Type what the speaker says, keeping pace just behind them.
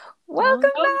Welcome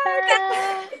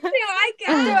back. back. Do I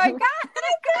got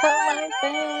My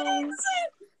things.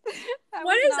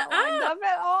 What is not up? Lined up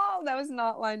at all. That was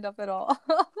not lined up at all.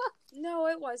 No,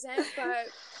 it wasn't, but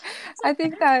I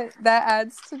think that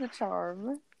adds to the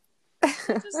charm. just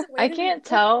the way I that can't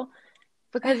tell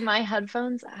because my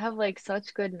headphones have like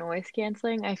such good noise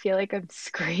canceling. I feel like I'm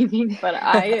screaming, but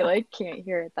I like can't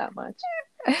hear it that much.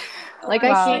 Like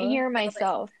I can't hear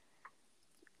myself.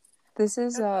 This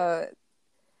is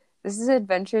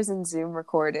Adventures in Zoom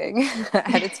recording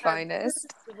at its finest.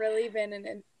 It's really been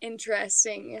an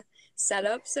interesting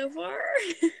setup so far.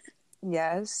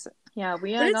 Yes. Yeah,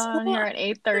 we But are it's not on cool. here at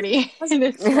 8:30 and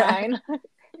it's 9.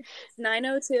 It's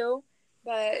 9:02,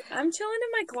 but I'm chilling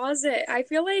in my closet. I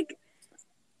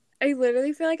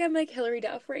literally feel like I'm like Hillary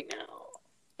Duff right now.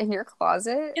 In your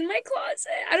closet? In my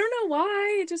closet. I don't know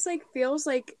why. It just like feels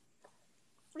like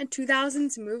a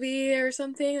 2000s movie or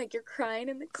something. Like you're crying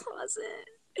in the closet.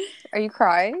 Are you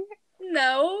crying?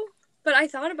 No, but I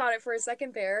thought about it for a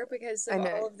second there because of I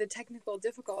know. all of the technical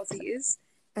difficulties.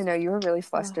 I know, you were really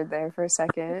flustered there for a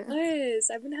second. Yes,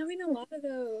 I've been having a lot of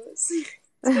those.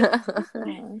 It's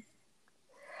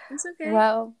okay.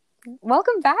 Well,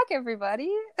 welcome back, everybody.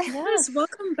 Yes,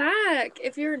 welcome back.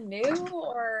 If you're new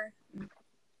or...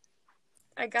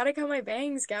 I gotta cut my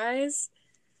bangs, guys.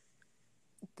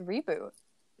 The reboot.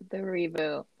 The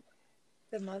reboot.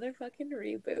 The motherfucking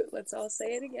reboot. Let's all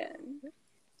say it again.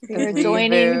 We're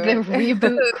joining the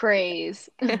reboot craze.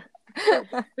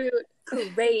 Reboot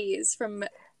craze from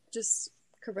just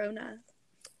Corona.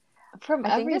 From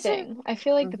I think everything. I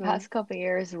feel like the past couple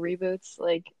years, reboots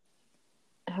like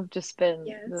have just been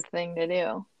the thing to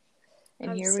do.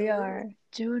 And here we are,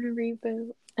 doing a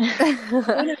reboot. We're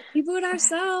gonna reboot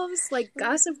ourselves, like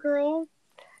Gossip Girl.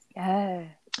 Yeah.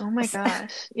 Oh my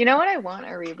gosh. You know what I want a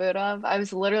reboot of? I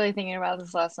was literally thinking about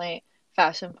this last night.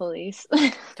 Fashion Police.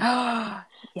 Yes.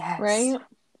 Right?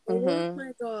 Oh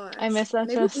my gosh. I miss that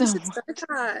Maybe show so should start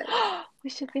that. We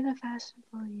should be the Fashion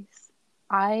Police.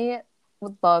 I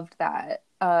would love that.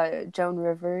 Joan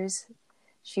Rivers,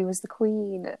 she was the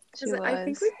queen. She was. I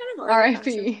think we kind of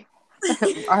R.I.P.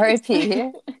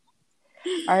 R.I.P.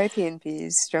 R.I.P. in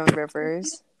peace, Joan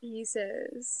Rivers.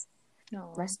 Pieces.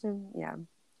 No. Rest in, yeah.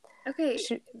 Okay,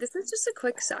 this is just a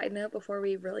quick side note before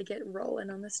we really get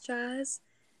rolling on this jazz.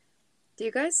 Do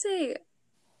you guys say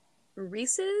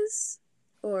Reese's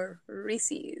or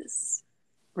Reese's?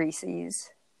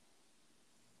 Reese's.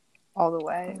 All the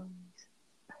way.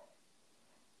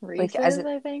 Reese's, like,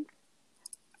 I think.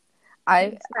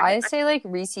 I say like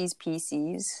Reese's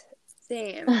Pieces.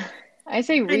 Same. I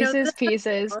say Reese's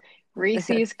Pieces,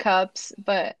 Reese's Cups,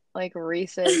 but like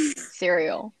Reese's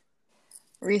cereal.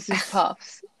 Reese's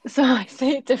Puffs. So I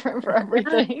say it different for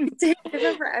everything.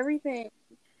 Different for everything.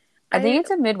 I think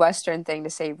it's a Midwestern thing to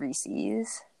say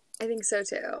Reese's. I think so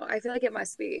too. I feel like it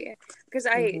must be because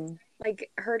I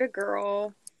like heard a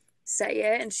girl say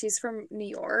it, and she's from New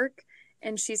York,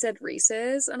 and she said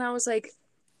Reese's, and I was like,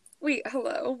 "Wait,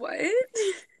 hello, what?"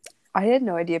 I had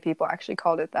no idea people actually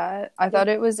called it that. I thought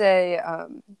it was the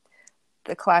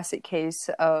classic case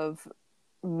of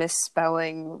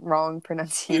misspelling, wrong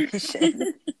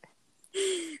pronunciation.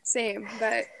 Same,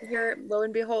 but here, lo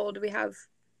and behold, we have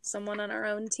someone on our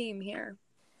own team here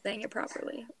saying it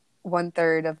properly.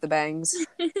 1/3 of the bangs.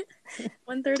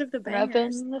 1/3 of the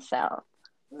bangers. Repping the South.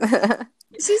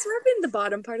 She's repping the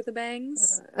bottom part of the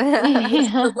bangs.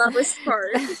 The lowest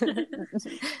part.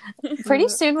 Pretty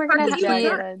soon we're gonna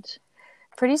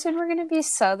be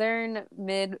southern,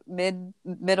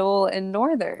 middle, and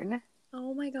northern.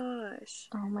 Oh my gosh.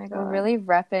 Oh my god. We're really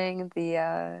repping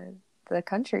the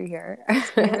country here.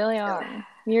 We really are.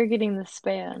 You're getting the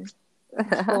span.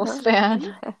 The full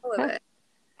span. All of it.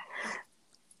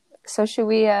 So should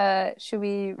we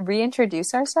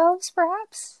reintroduce ourselves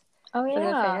perhaps? Oh yeah. For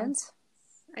the fans?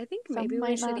 I think maybe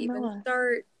we should even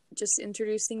start just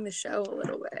introducing the show a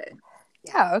little bit.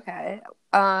 Yeah, okay.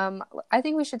 I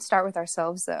think we should start with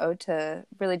ourselves though to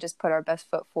really just put our best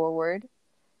foot forward.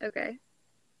 Okay.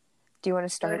 Do you want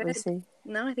to start, Lucy?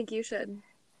 No, I think you should.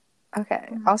 Okay,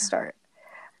 I'll start.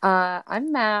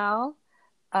 I'm Mal,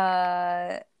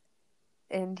 and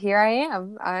here I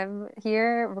am. I'm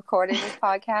here recording this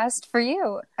podcast for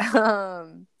you.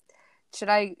 Should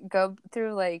I go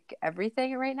through like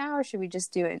everything right now, or should we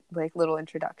just do it like little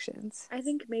introductions? I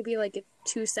think maybe like a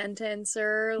 2-sentence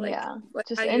or like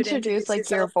just introduce like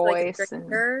your voice.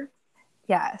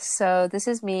 Yeah, so this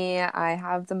is me. I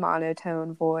have the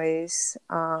monotone voice,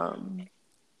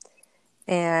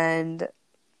 and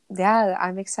yeah,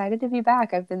 I'm excited to be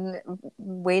back. I've been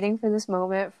waiting for this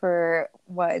moment for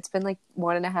it's been like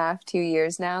 1.5, 2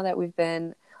 years now that we've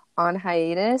been on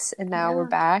hiatus, and now we're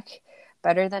back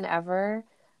better than ever.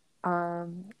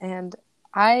 And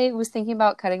I was thinking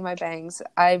about cutting my bangs.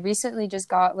 I recently just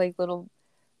got like little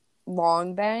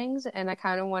long bangs, and I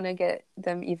kind of want to get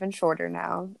them even shorter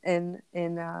now in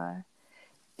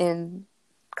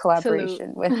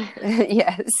collaboration with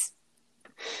yes.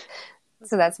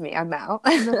 So that's me. I'm Mal.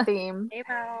 The theme. Hey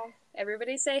Mal.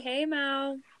 Everybody say hey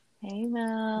Mal. Hey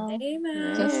Mal. Hey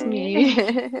Mal. Just me.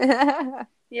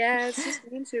 Yeah, it's just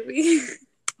me and Shuby.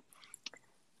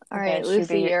 All right,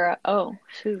 Lucy, you're oh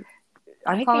shoot.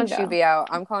 I'm calling Shuby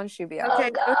out.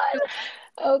 Okay.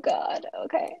 Oh God.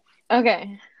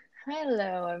 Okay.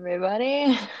 Hello,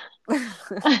 everybody.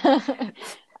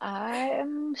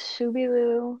 I'm Shuby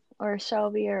Lou, or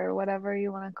Shelby, or whatever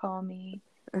you want to call me.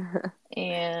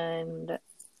 And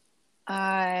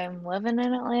I'm living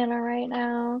in Atlanta right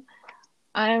now.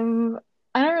 I don't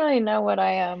really know what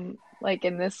I am like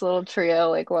in this little trio,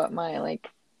 like what my like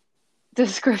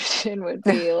description would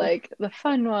be, like the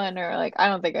fun one, or like I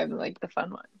don't think I'm like the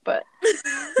fun one, but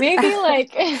maybe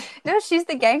like no, she's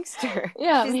the gangster.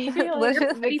 Yeah, she's maybe like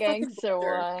the gangster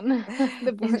one.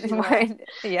 The bougie one.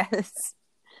 Yes.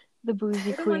 The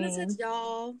bougie the queen. one that says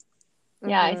y'all.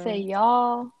 Yeah, I say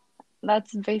y'all.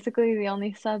 That's basically the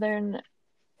only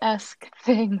Southern-esque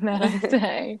thing that I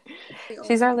say.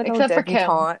 She's our little except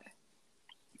debutante.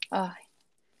 For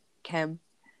Kim.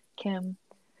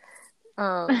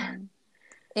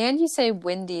 And you say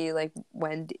Wendy, like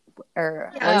Wendy,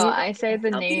 or I say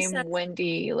the name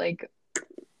Wendy, like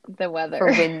the weather. For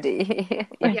Wendy.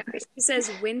 Yeah, she says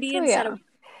Wendy instead of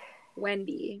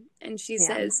Wendy, and she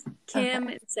says Kim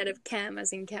instead of Chem,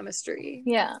 as in chemistry.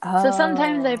 Yeah. Oh. So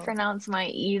sometimes I pronounce my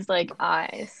E's like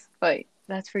I's, but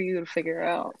that's for you to figure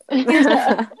out.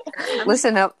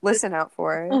 Listen out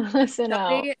for it. Listen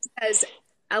out. It says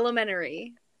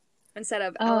elementary instead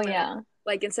of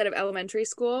like instead of elementary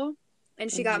school, and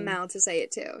she got Mal to say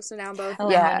it too. So now both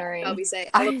elementary. I'll be saying.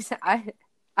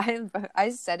 I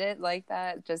said it like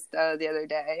that just the other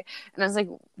day, and I was like,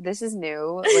 "This is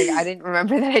new. Like, I didn't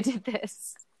remember that I did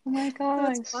this." Oh my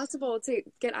gosh! So it's possible to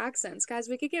get accents, guys.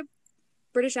 We could get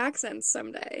British accents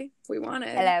someday if we wanted.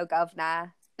 Hello,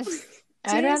 governor.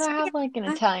 I'd rather have like an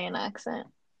Italian accent.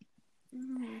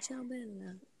 Ciao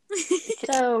bella.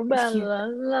 Ciao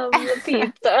bella, love the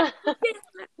pizza.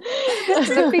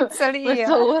 The pizzeria. With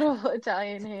the little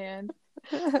Italian hand.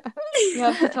 You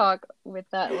have to talk with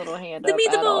that little hand up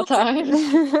at all times.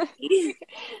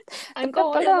 I'm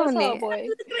going to the Subway.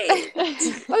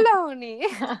 Bologna.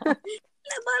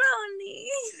 Bologna.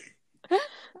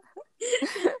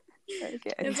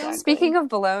 Okay. Exactly. Speaking of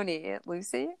bologna,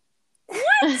 Lucy. What?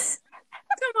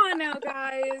 Come on now,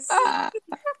 guys.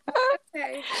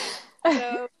 Okay.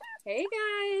 So, hey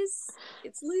guys,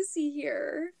 it's Lucy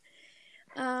here.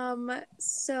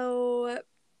 So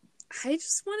I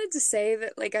just wanted to say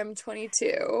that, like, I'm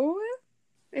 22.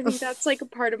 I think that's, like, a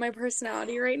part of my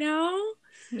personality right now.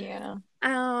 Yeah.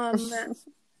 And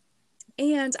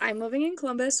I'm living in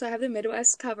Columbus, so I have the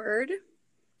Midwest covered.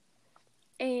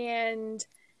 And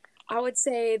I would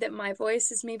say that my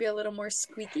voice is maybe a little more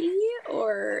squeaky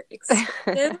or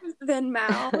expressive than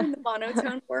Mal in the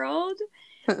monotone world.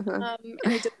 And I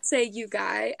don't say you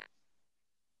guys.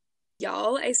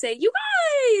 Y'all, I say you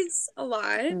guys a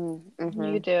lot. Mm-hmm.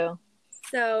 You do.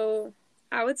 So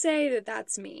I would say that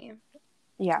that's me.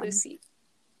 Yeah. Lucy.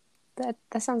 That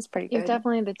sounds pretty good. You're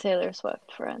definitely the Taylor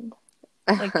Swift friend.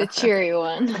 Like the cheery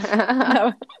one.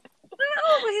 No.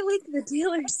 I like the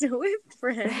Taylor Swift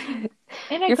friend.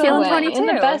 In a good way. 22. In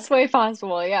the best way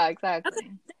possible. Yeah, exactly.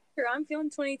 Okay, I'm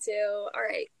feeling 22. All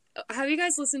right. Have you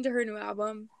guys listened to her new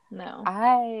album? No.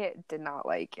 I did not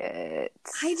like it.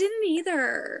 I didn't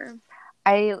either.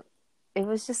 It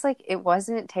was just like, it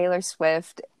wasn't Taylor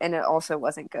Swift, and it also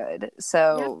wasn't good.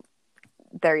 So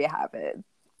there you have it.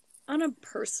 On a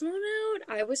personal note,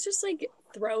 I was just like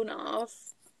thrown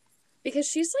off because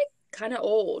she's like kind of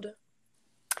old.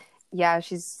 Yeah,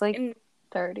 she's like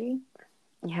 30.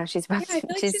 Yeah, she's about to,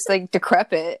 she's like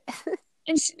decrepit.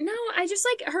 And I just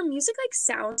like her music like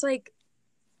sounds like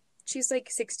she's like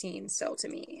 16 still to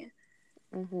me.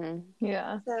 Mm-hmm.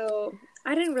 Yeah. So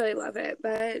I didn't really love it,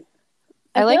 but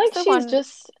I feel like she's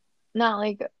just not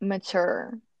like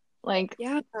mature. Like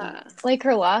like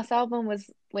her last album was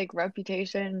like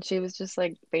Reputation. She was just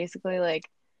like basically like,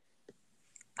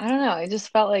 I don't know. I just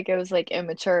felt like it was like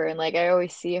immature, and like I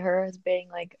always see her as being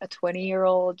like a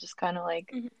 20-year-old, just kind of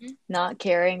like not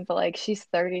caring. But like she's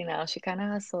 30 now, she kind of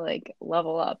has to like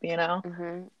level up, you know.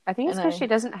 I think it's because she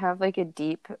doesn't have like a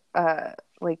deep,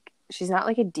 like she's not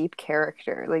like a deep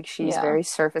character. Like she's very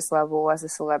surface level as a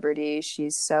celebrity.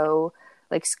 She's so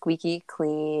like squeaky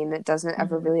clean. Doesn't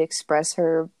ever really express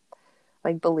her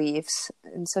like beliefs,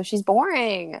 and so she's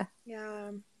boring.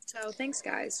 Yeah. So thanks,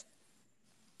 guys.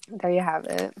 There you have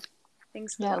it.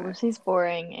 Thanks for Yeah, that. Lucy's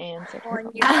boring and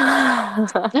Boring sickening. you.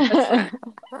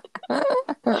 That's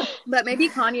right. But maybe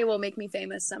Kanye will make me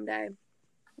famous someday.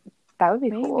 That would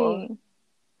be cool. Maybe.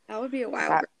 That would be a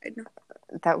wild ride.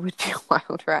 That would be a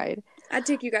wild ride. I'd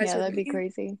take you guys Yeah, with that'd me. be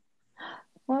crazy.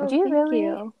 Well, Would you thank really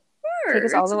you. take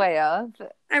us all the way up?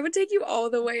 I would take you all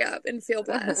the way up and feel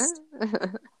blessed.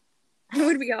 It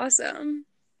would be awesome.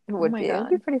 It would my be. God. It would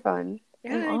be pretty fun.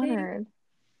 Yeah, I'm honored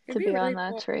to be really on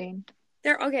that cool. train.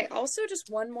 Okay, also just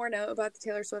one more note about the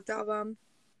Taylor Swift album.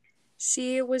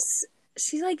 She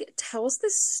like tells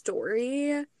this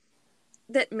story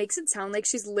that makes it sound like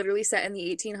she's literally set in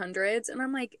the 1800s, and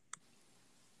I'm like,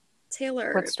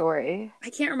 Taylor, What story? I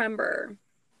can't remember.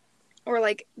 Or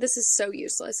like, this is so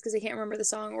useless because I can't remember the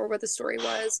song or what the story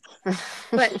was.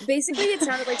 But basically it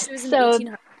sounded like she was in the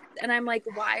 1800s, and I'm like,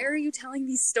 why are you telling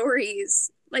these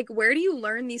stories? Like, where do you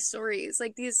learn these stories?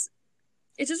 Like, these,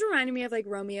 it just reminded me of like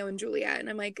Romeo and Juliet, and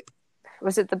I'm like,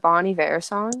 Was it the Bon Iver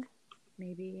song?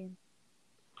 maybe.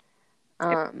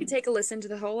 If you take a listen to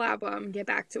the whole album, get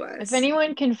back to us. If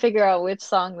anyone can figure out which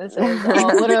song this is,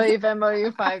 I'll literally Venmo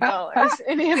you $5.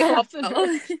 Any of the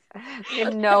listeners. I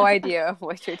have no idea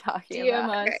what you're talking DM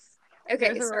about. us.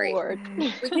 Okay, There's a sorry. reward.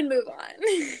 We can move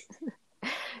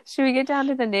on. Should we get down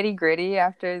to the nitty gritty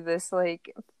after this?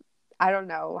 Like, I don't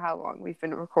know how long we've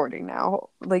been recording now.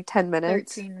 Like 10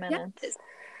 minutes? 13 minutes. Yes.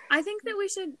 I think that we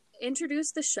should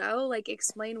introduce the show, like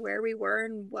explain where we were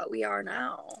and what we are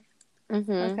now.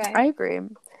 Mm-hmm. Okay. I agree.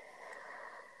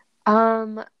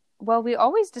 Well, we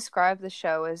always describe the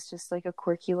show as just like a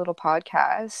quirky little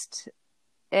podcast.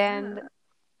 And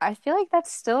I feel like that's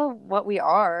still what we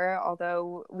are,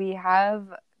 although we have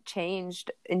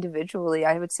changed individually.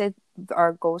 I would say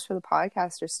our goals for the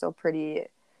podcast are still pretty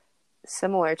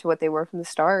similar to what they were from the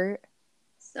start.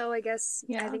 So I guess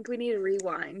I think we need to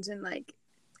rewind and like,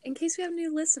 in case we have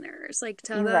new listeners, like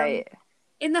tell them, Right.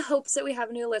 in the hopes that we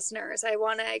have new listeners, I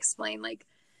want to explain like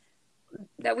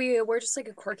that we're just like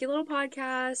a quirky little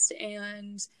podcast,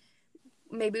 and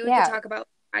maybe we could talk about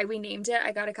why we named it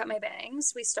I Gotta Cut My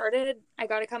Bangs. We started I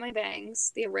Gotta Cut My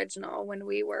Bangs, the original, when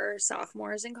we were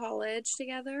sophomores in college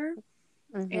together.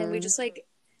 Mm-hmm. And we just like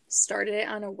started it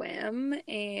on a whim,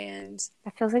 and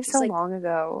that feels like so like, long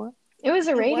ago. It was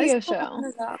a radio show.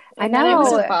 I know. It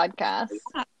was a podcast.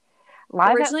 Yeah.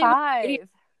 Live Originally, at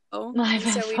 5. Live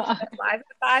so at we 5. did live at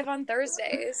 5 on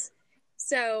Thursdays.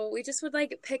 So we just would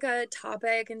like pick a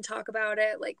topic and talk about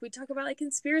it. Like we talk about like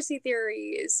conspiracy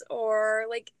theories or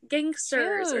like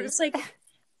gangsters or just like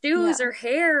shoes or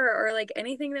hair or like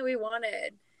anything that we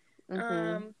wanted.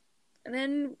 Mm-hmm. And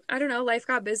then I don't know, life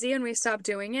got busy and we stopped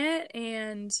doing it,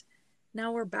 and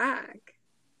now we're back.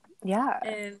 Yeah.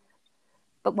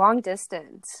 But long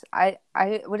distance. I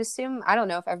would assume, I don't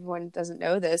know if everyone doesn't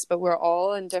know this, but we're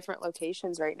all in different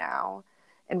locations right now.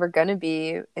 And we're going to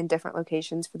be in different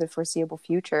locations for the foreseeable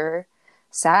future.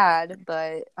 Sad,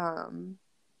 but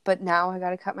now I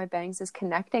Gotta Cut My Bangs is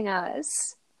connecting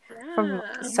us from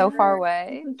so far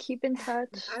away. Keep in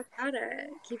touch. I got it.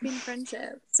 Keeping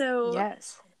friendship. So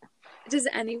yes. Does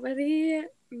anybody,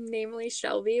 namely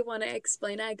Shelby, want to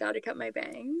explain I Gotta Cut My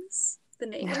Bangs? The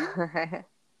name?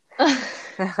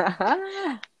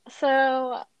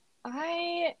 So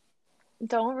I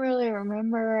don't really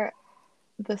remember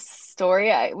the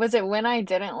story. Was it when I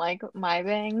didn't like my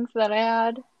bangs that I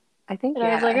had? I think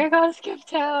I was like, I gotta skip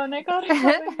town. I gotta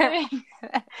cut my bangs.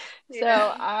 So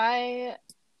I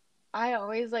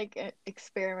always like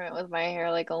experiment with my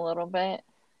hair like a little bit.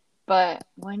 But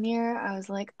one year I was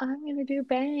like, I'm gonna do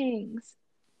bangs,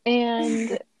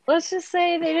 and let's just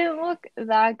say they didn't look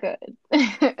that good.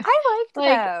 I liked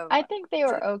them. I think they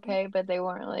were okay, but they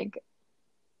weren't like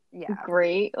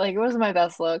great. Like it wasn't my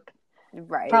best look.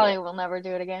 Right. Probably will never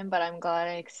do it again, but I'm glad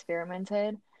I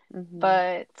experimented. Mm-hmm.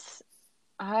 But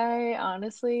I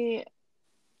honestly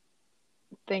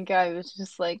think I was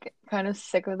just like kind of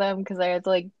sick of them because I had to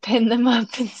like pin them up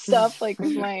and stuff like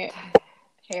with my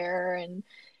hair, and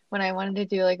when I wanted to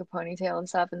do like a ponytail and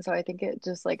stuff, and so I think it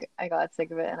just like I got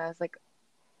sick of it, and I was like,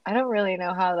 I don't really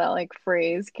know how that like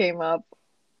phrase came up,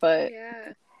 but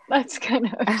that's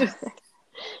kind of just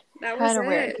kind of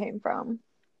where it came from.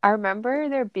 I remember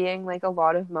there being like a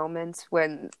lot of moments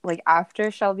when like after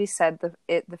Shelby said the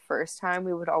first time,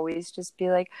 we would always just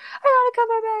be like, I gotta cut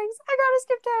my bangs, I gotta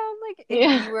skip down. Like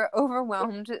if you were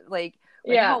overwhelmed like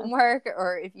with homework,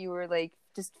 or if you were like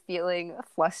just feeling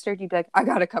flustered, you'd be like, I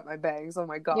gotta cut my bangs, oh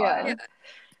my god. Yeah.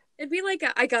 It'd be like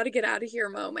a, I gotta get out of here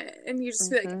moment, and you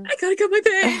just be like, I gotta cut my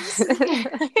bangs. I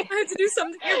have to do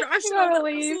something irrational. That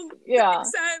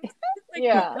makes sense. Like,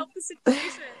 Yeah. help the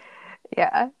situation.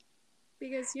 Yeah.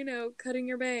 Because, cutting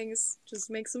your bangs just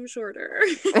makes them shorter.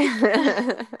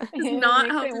 It It's not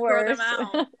makes how it to grow them worse.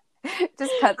 out.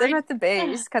 Just cut them at the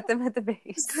base. Cut them at the base.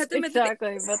 Just cut them at the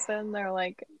Exactly, base. but then they're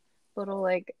like little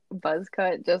like buzz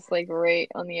cut just like right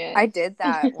on the edge. I did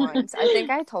that once. I think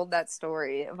I told that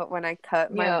story, but when I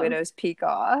cut my Yeah. widow's peak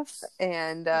off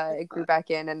and it grew back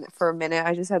in, and for a minute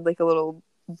I just had like a little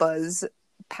buzz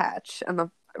patch on the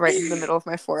right in the middle of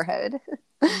my forehead.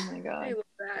 Oh my I god. love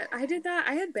that. I did that.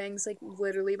 I had bangs like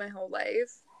literally my whole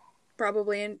life.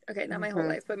 Probably not my whole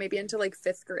life, but maybe into like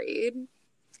 5th grade.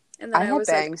 And then I I had was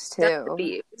bangs like, that's the too.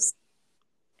 bees.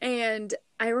 And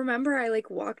I remember I like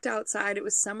walked outside. It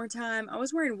was summertime. I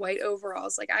was wearing white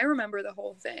overalls. Like I remember the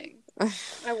whole thing.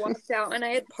 I walked out and I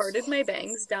had parted my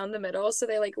bangs down the middle so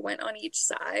they like went on each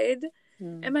side.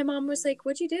 And my mom was like,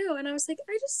 "What'd you do?" And I was like,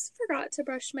 "I just forgot to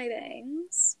brush my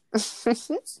bangs."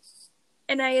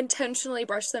 And I intentionally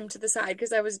brushed them to the side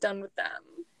because I was done with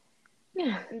them.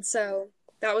 Yeah. And so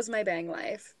that was my bang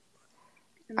life.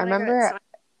 And I then I got remember. signed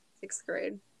in 6th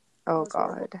grade. Oh It was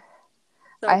horrible. God.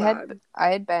 So I bad.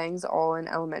 had bangs all in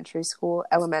elementary school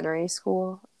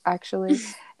actually.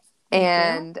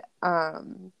 And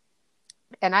and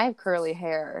I have curly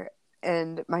hair,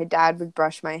 and my dad would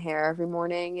brush my hair every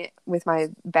morning with my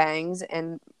bangs,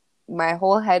 and my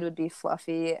whole head would be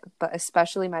fluffy, but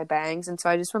especially my bangs. And so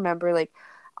I just remember like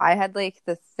I had like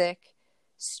the thick,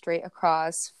 straight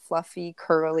across, fluffy,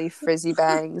 curly, frizzy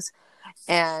bangs.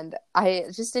 And I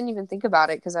just didn't even think about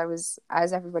it because I was,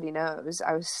 as everybody knows,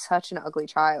 I was such an ugly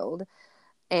child.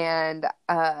 And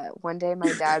one day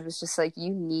my dad was just like, "You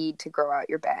need to grow out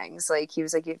your bangs." Like he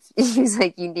was like,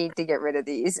 "You need to get rid of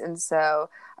these." And so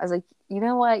I was like, "You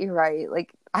know what? You're right.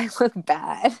 Like I look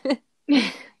bad."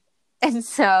 And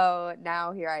so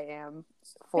now here I am,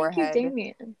 forehead. Thank you,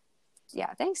 Damien.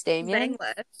 Yeah, thanks, Damien.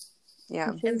 Bangless.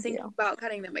 Yeah, And thinking about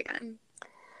cutting them again.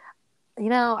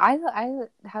 I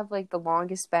have like the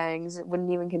longest bangs.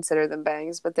 Wouldn't even consider them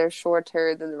bangs, but they're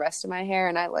shorter than the rest of my hair,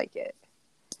 and I like it.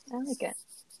 I like it.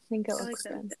 I think it looks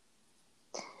good.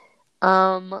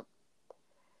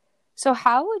 So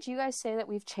how would you guys say that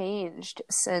we've changed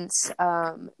since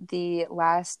the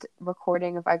last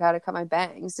recording of I Gotta Cut My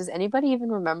Bangs? Does anybody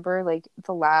even remember like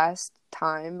the last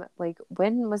time? Like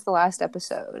when was the last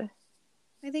episode?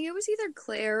 I think it was either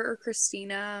Claire or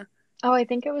Christina. Oh, I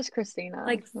think it was Christina.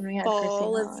 Like when we had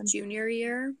fall Christina of on. junior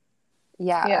year.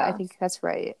 Yeah, I think that's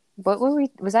right. What were we?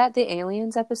 Was that the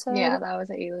aliens episode? Yeah, that was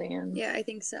Aliens. Yeah, I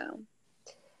think so.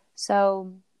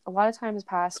 So a lot of time has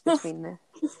passed between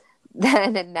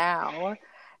then and now.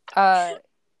 Do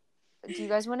you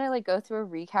guys want to like go through a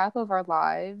recap of our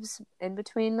lives in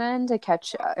between then to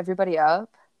catch everybody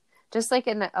up? Just like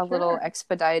in a little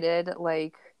expedited,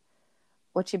 like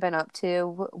what you been up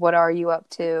to, what are you up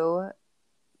to,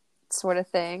 sort of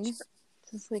thing.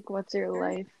 Just like what's your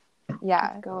life?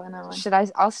 Yeah, going on.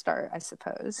 I'll start, I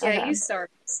suppose. Yeah, you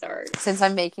start. Since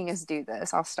I'm making us do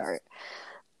this, I'll start.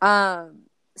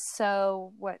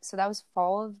 So that was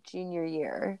fall of junior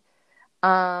year.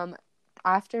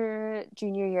 After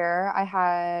junior year, I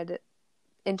had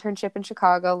internship in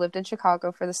Chicago, lived in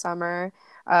Chicago for the summer,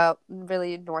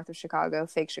 really north of Chicago,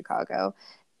 fake Chicago,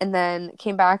 and then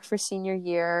came back for senior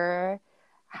year,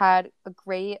 had a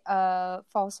great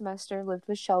fall semester, lived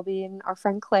with Shelby and our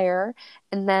friend Claire,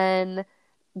 and then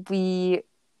we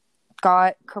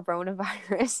got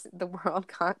coronavirus. The world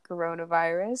got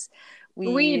coronavirus.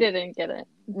 We didn't get it.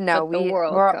 No, the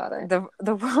world got it.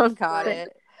 The world got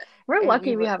it. We're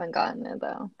lucky we haven't gotten it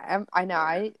though. I know.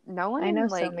 I know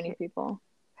so many people.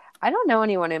 I don't know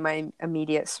anyone in my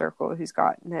immediate circle who's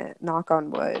gotten it. Knock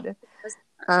on wood.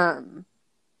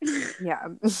 Yeah.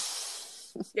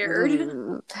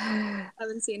 Scared.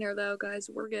 Haven't seen her though, guys.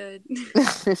 We're good.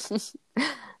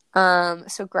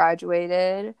 So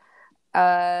graduated.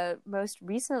 Most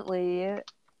recently,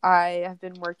 I have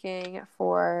been working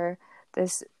for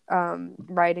this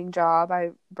writing job.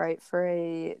 I write for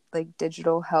a like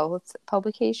digital health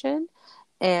publication,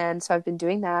 and so I've been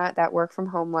doing that work from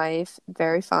home life.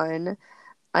 Very fun.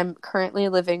 I'm currently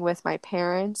living with my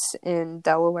parents in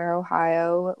Delaware,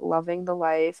 Ohio, loving the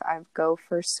life. I go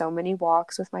for so many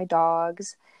walks with my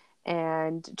dogs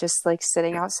and just like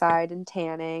sitting outside and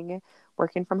tanning,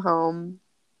 working from home.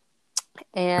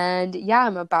 And yeah,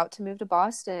 I'm about to move to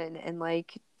Boston in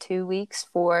like 2 weeks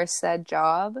for said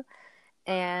job.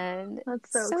 And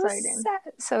that's so exciting.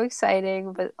 So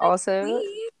exciting, but also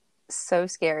so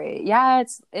scary. Yeah,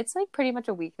 it's like pretty much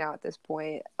a week now at this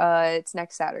point. It's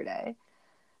next Saturday.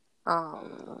 Oh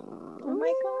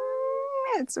my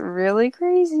god. It's really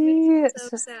crazy.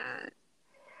 So sad.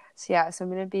 So yeah, so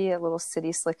I'm gonna be a little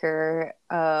city slicker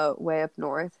way up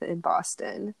north in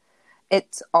Boston.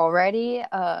 It's already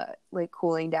like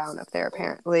cooling down up there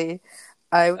apparently.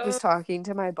 I was talking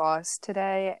to my boss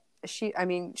today.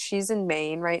 She's in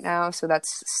Maine right now, so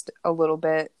that's a little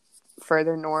bit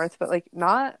further north, but like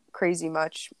not crazy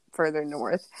much further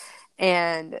north.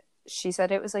 And she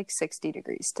said it was like 60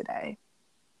 degrees today.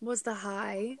 Was the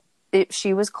high?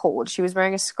 She was cold. She was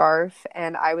wearing a scarf,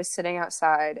 and I was sitting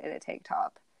outside in a tank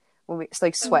top when we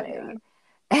like sweating.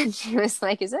 And she was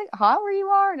like, "Is it hot where you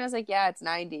are?" And I was like, "Yeah, it's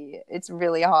 90. It's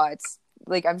really hot. It's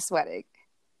like I'm sweating."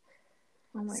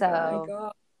 Oh my So,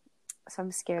 God. so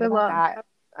I'm scared Good about luck. that.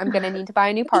 I'm gonna need to buy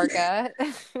a new parka.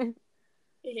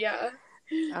 Yeah.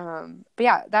 But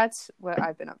yeah, that's what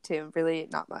I've been up to. Really,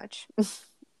 not much.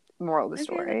 Moral of the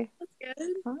story. That's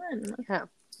good. Fun.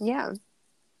 Yeah.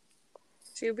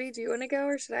 Shuby, do you want to go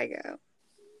or should I go?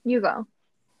 You go.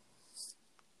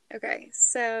 Okay,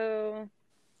 so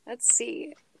let's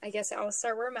see. I guess I'll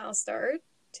start where Mal started.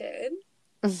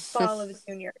 Fall of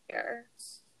junior year.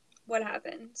 What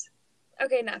happened?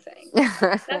 Okay, nothing.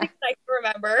 Nothing I can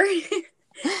remember.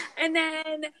 And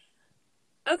then,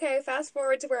 okay, fast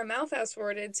forward to where Mal fast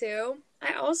forwarded to.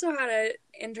 I also had an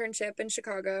internship in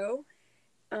Chicago.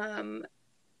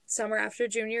 Summer after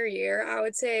junior year. I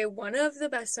would say one of the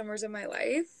best summers of my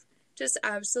life. Just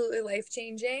absolutely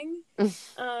life-changing.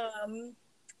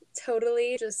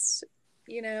 Totally just,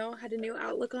 had a new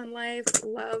outlook on life.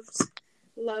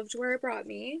 Loved where it brought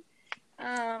me.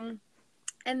 And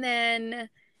then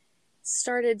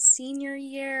started senior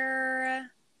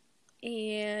year,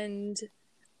 and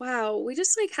wow, we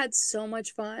just like had so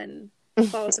much fun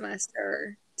fall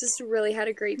semester. Just really had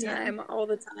a great time all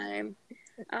the time.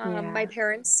 My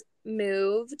parents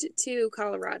moved to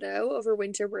Colorado over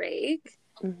winter break.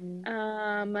 And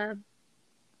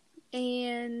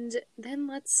then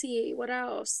let's see, what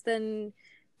else? Then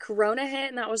Corona hit,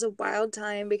 and that was a wild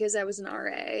time because I was an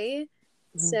RA.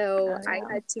 So I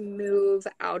had to move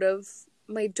out of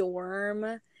my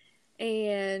dorm,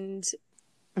 and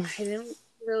I didn't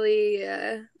really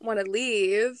want to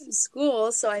leave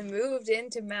school, so I moved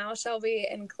into Mal, Shelby,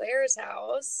 and Claire's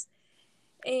house,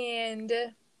 and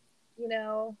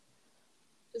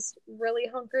just really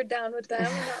hunkered down with them, and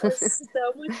that was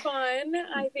so much fun.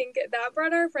 I think that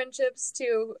brought our friendships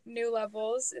to new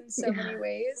levels in so many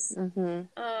ways,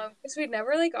 because we'd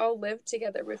never like all lived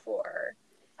together before.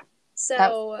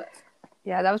 So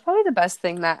that was probably the best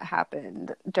thing that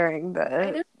happened during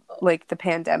the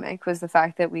pandemic, was the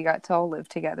fact that we got to all live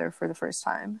together for the first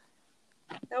time.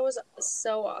 That was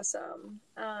so awesome.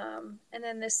 And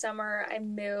then this summer I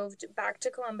moved back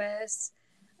to Columbus,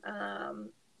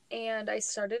 and I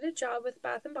started a job with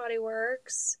Bath and Body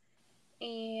Works,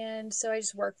 and so I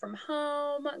just work from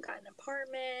home, got an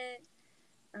apartment.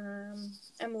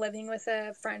 I'm living with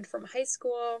a friend from high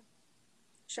school.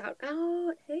 Shout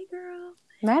out, hey girl,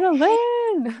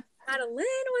 Madeline.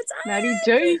 Madeline, what's up? Maddie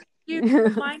J. You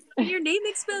don't mind having your name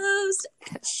exposed.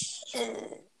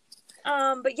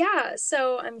 But yeah,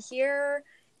 so I'm here,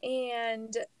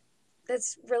 and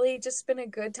that's really just been a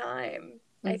good time.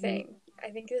 I think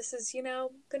this is,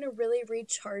 gonna really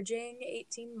recharging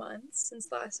 18 months since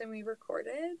the last time we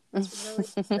recorded. It's really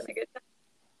been a good time.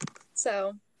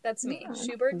 So that's me.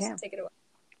 Schubert, take it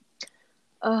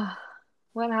away.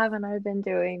 What haven't I been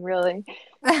doing, really?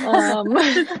 It's a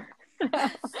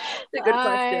good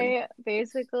question. I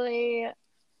basically,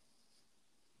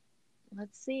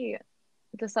 let's see,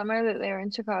 the summer that they were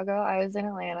in Chicago, I was in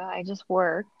Atlanta. I just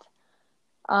worked.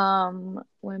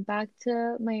 Went back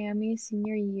to Miami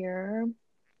senior year,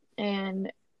 and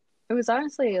it was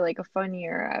honestly like a fun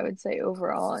year, I would say.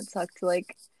 Overall, it sucked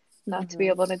like not to be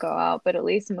able to go out, but at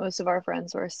least most of our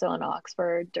friends were still in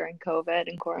Oxford during COVID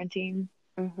and quarantine.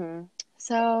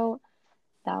 So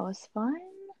that was fun.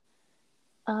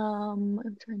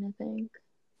 I'm trying to think.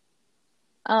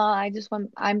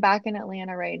 I'm back in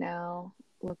Atlanta right now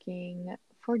looking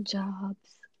for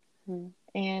jobs.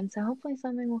 And so hopefully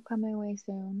something will come my way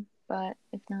soon. But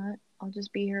if not, I'll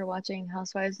just be here watching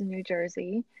Housewives in New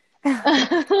Jersey.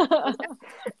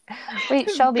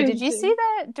 Wait, Shelby, did you see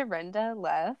that Dorinda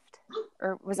left?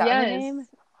 Or was that her name?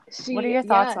 What are your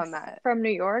thoughts on that? From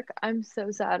New York. I'm so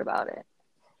sad about it.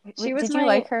 Did you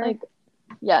like her?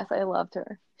 Yes, I loved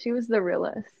her. She was the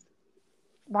realest.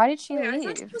 Why did she leave? I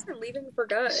thought she wasn't leaving for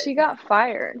good. She got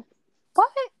fired.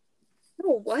 What?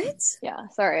 Oh, what? Yeah,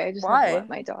 sorry, I just had to let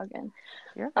my dog in.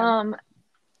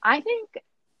 I think,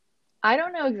 I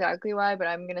don't know exactly why, but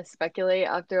I'm gonna speculate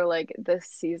after like this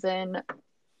season.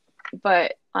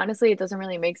 But honestly, it doesn't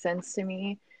really make sense to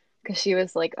me. because she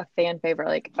was like a fan favorite.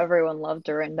 Like everyone loved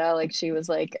Dorinda. Like she was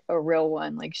like a real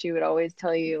one. Like she would always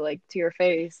tell you like to your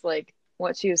face like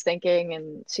what she was thinking,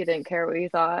 and she didn't care what you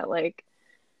thought. Like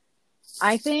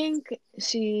I think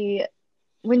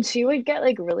when she would get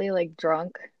like really like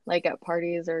drunk, like at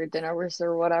parties or dinners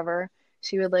or whatever,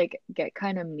 she would like get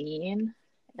kind of mean.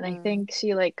 And I think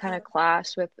she like kind of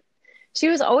clashed with, she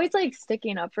was always like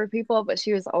sticking up for people, but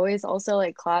she was always also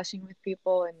like clashing with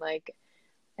people. And like,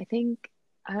 I think,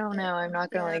 I don't know, I'm not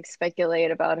gonna like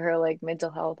speculate about her like mental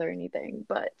health or anything,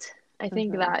 but I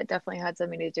think that definitely had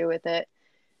something to do with it.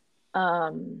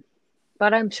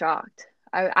 But I'm shocked.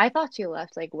 I thought she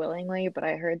left like willingly, but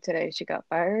I heard today she got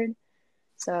fired.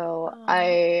 So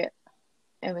I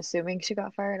am assuming she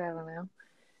got fired. I don't know.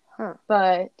 Huh.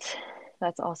 But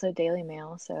that's also Daily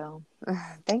Mail, so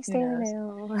thanks, who Daily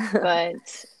knows? Mail.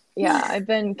 But yeah, I've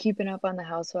been keeping up on the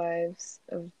housewives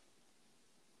of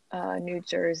New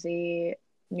Jersey,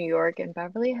 New York, and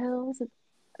Beverly Hills.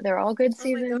 They're all good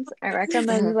seasons. I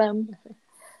recommend them.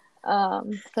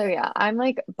 So yeah, I'm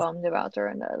like bummed about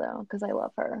Dorinda though, because I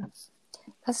love her.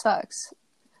 That sucks.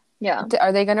 Yeah.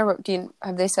 Are they gonna?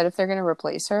 Have they said if they're gonna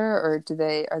replace her, or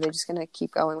are they just gonna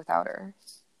keep going without her?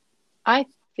 I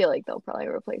feel like they'll probably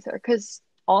replace her because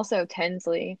also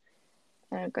Tinsley.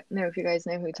 I don't know if you guys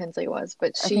know who Tinsley was,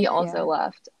 but she also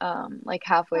left like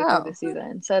halfway through the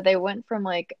season. So they went from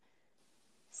like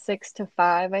 6 to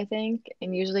 5, I think,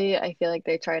 and usually I feel like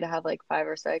they try to have like 5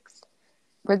 or 6.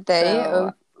 Were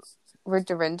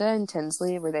Dorinda and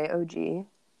Tinsley, were they OG?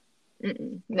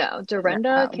 No,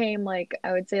 Dorinda came like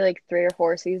I would say like 3 or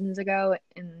 4 seasons ago,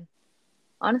 and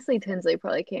honestly Tinsley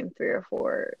probably came 3 or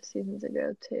 4 seasons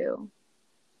ago too.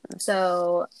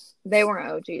 So they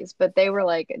weren't OGs, but they were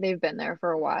like they've been there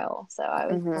for a while. So I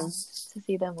was bummed to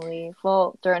see them leave.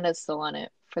 Well, Dorinda's still on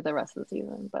it for the rest of the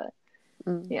season, but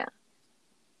yeah.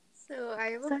 So I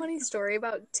have a funny story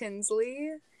about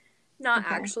Tinsley. Not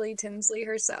actually Tinsley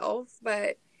herself,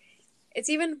 but it's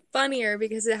even funnier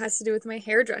because it has to do with my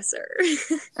hairdresser.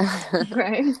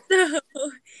 Right. So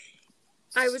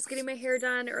I was getting my hair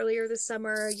done earlier this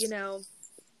summer, you know,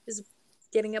 just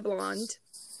getting it blonde.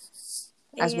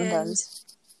 As one does.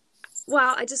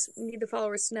 Well, I just need the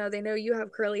followers to know they know you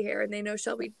have curly hair and they know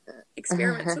Shelby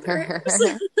experiments with her hair.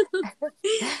 So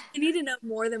they need to know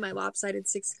more than my lopsided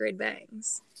 6th grade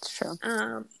bangs. It's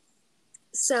true.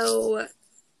 So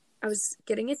I was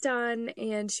getting it done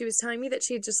and she was telling me that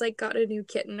she had just like got a new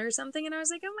kitten or something, and I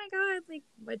was like, oh my god, like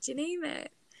what'd you name it?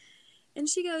 And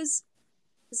she goes,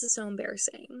 this is so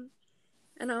embarrassing.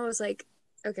 And I was like,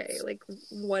 okay, like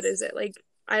what is it? Like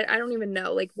I don't even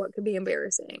know like what could be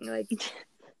embarrassing. Like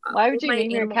why would you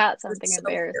name your cat something so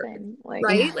embarrassing? Like,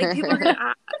 right? Like people are gonna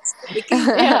ask. Like,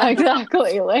 yeah,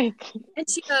 exactly. Like, and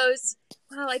she goes,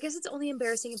 well, I guess it's only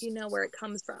embarrassing if you know where it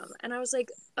comes from. And I was like,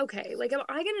 okay, like am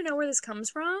I gonna know where this comes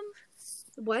from?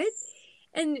 What?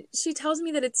 And she tells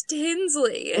me that it's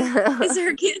Tinsley is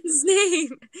her kitten's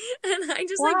name. And I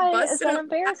just like busted up. Why is that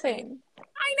embarrassing?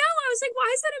 I know. I was like,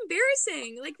 why is that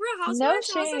embarrassing? Like Real Housewives, no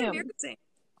how's shame. that embarrassing?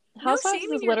 Housewives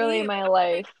is literally my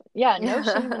life. Yeah, no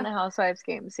shame in the Housewives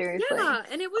game. Seriously. Yeah,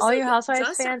 and it was all like you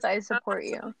Housewives fans, I support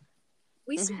you.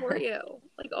 We support you,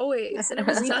 like always. And it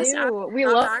was we just do. We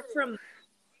love back from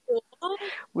school.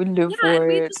 We live for and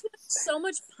we it. just had so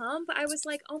much pump. I was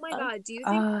like, oh my god, do you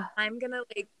think I'm gonna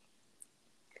like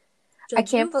judge I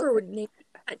can't you for naming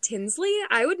cat Tinsley?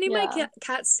 I would name my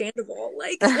cat Sandoval.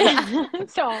 Like Tom.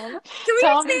 Can we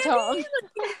Tom get and Tom. Sandy?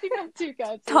 You got 2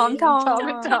 cats. Tom and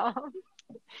Tom.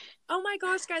 Oh my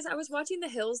gosh, guys, I was watching The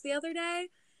Hills the other day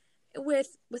with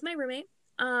my roommate.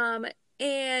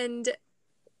 And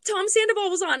Tom Sandoval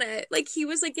was on it. Like he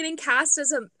was like getting cast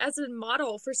as a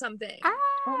model for something.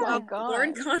 Oh my god.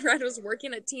 Lauren Conrad was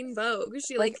working at Teen Vogue.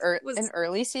 She like was an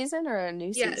early season or a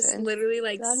new season? Yes, literally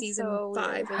like That's season so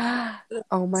 5.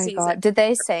 Oh my god. Did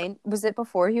they say, was it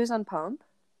before he was on Pump?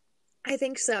 I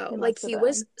think so. Like he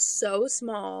was so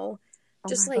small.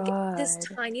 Just like this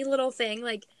tiny little thing.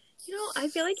 Like, you know, I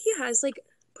feel like he has like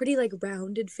pretty like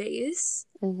rounded face.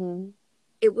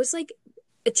 It was like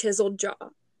a chiseled jaw.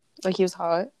 Like he was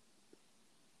hot?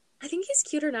 I think he's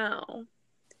cuter now.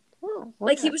 Oh,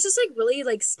 like he was just like really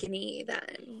like skinny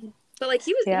then. But like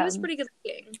he was pretty good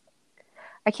looking.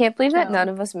 I can't believe that none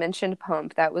of us mentioned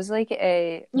Pump. That was like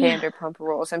a Vanderpump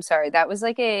Rules. I'm sorry. That was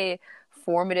like a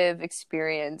formative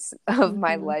experience of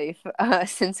my life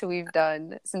since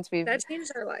that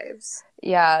changed our lives.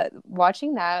 Yeah,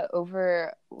 watching that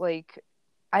over like,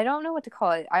 I don't know what to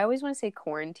call it. I always want to say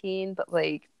quarantine, but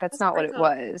like that's not what it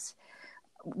was.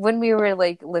 When we were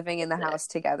like living in the house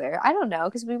together. I don't know,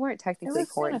 because we weren't technically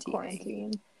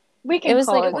quarantining. We can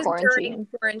call it quarantine. It was during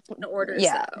quarantine orders,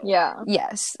 Yeah. though. Yeah.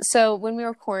 Yes. So when we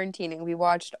were quarantining, we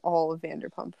watched all of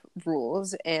Vanderpump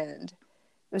Rules, and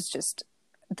it was just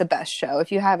the best show.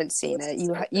 If you haven't seen it,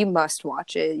 you must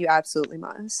watch it. You absolutely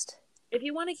must. If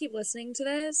you want to keep listening to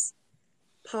this,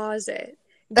 pause it.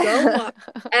 Go watch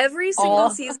every single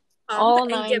season. All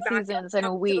 9 seasons in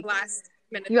a week.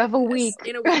 You have a week.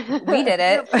 We did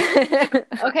it.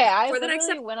 Okay, I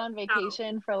literally went on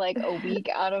vacation for like a week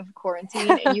out of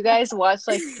quarantine, and you guys watched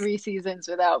like 3 seasons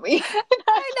without me.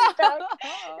 I know.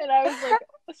 And I was like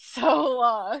so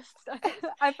lost.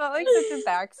 I felt like such a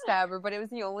backstabber, but it was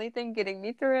the only thing getting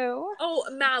me through. Oh,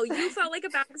 Mal, you felt like a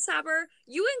backstabber.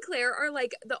 You and Claire are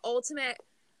like the ultimate.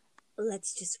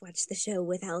 Let's just watch the show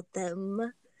without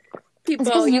them.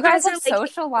 People, you guys have like,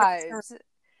 social lives.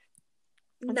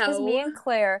 No, because me and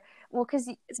Claire. Well,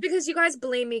 it's because you guys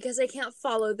blame me because I can't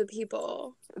follow the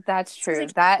people. That's true.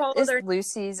 That is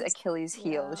Lucy's Achilles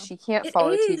heel. Yeah. She can't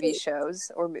follow TV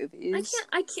shows or movies.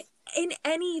 I can't in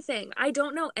anything. I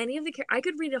don't know any of the. I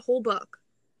could read a whole book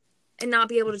and not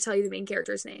be able to tell you the main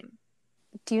character's name.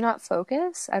 Do you not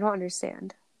focus? I don't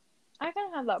understand. I kind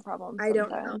of have that problem sometimes. I don't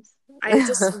know. I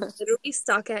just literally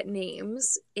suck at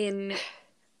names in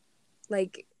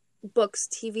like books,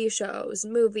 TV shows,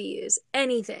 movies,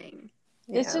 anything.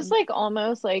 It's just like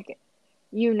almost like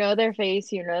you know their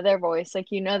face, you know their voice,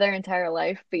 like you know their entire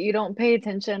life, but you don't pay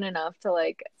attention enough to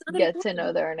like get to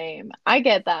know their name. I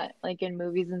get that, like in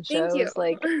movies and shows,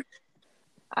 like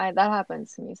that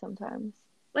happens to me sometimes.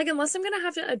 Like unless I'm gonna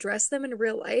have to address them in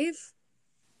real life.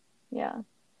 Yeah.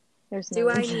 Do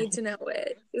I need to know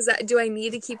it? Do I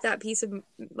need to keep that piece of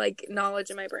like knowledge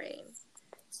in my brain?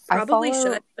 Probably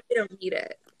should, but I don't need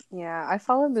it. Yeah, I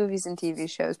follow movies and TV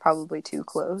shows probably too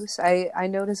close. I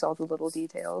notice all the little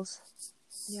details.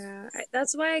 Yeah,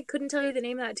 that's why I couldn't tell you the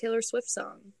name of that Taylor Swift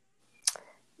song.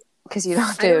 Because you don't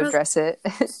have to address it.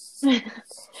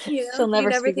 She'll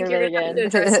never speak of it again. To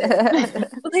address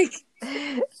it. Like,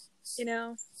 you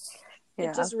know,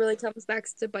 it just really comes back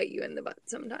to bite you in the butt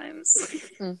sometimes.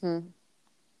 Mm-hmm.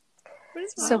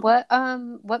 So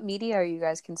what media are you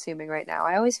guys consuming right now?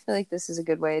 I always feel like this is a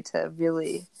good way to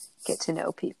really get to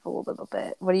know people a little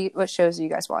bit. What shows are you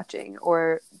guys watching,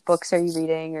 or books are you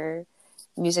reading, or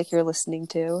music you're listening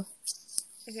to?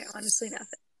 Okay, honestly, nothing.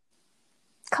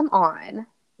 Come on.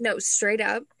 No, straight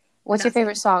up. What's your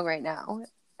favorite song right now?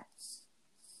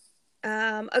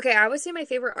 Okay, I would say my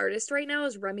favorite artist right now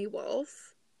is Remy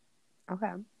Wolf.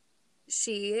 Okay.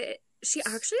 She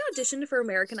actually auditioned for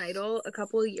American Idol a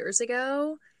couple of years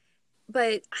ago,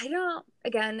 but I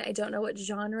don't know what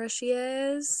genre she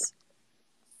is.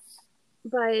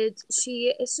 But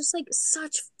she is just like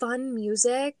such fun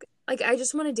music. Like I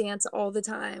just want to dance all the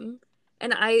time.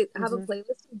 And I have a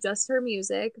playlist of just her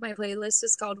music. My playlist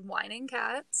is called Whining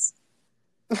Cats.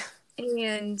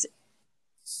 And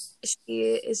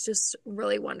she is just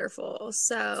really wonderful.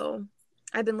 So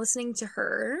I've been listening to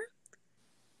her.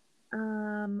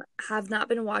 Have not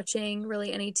been watching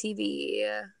really any TV.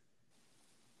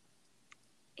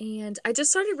 And I just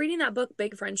started reading that book,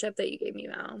 Big Friendship, that you gave me,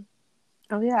 Mal.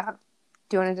 Oh, yeah.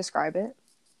 Do you want to describe it?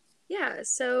 Yeah,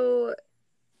 so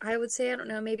I would say, I don't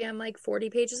know, maybe I'm like 40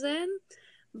 pages in,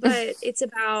 but it's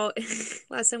about,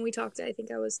 last time we talked, I think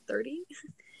I was 30.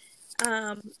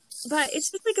 But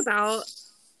it's just like about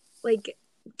like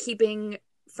keeping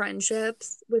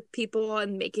friendships with people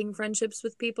and making friendships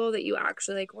with people that you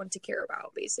actually like want to care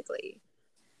about, basically.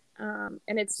 And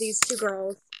it's these two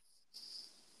girls.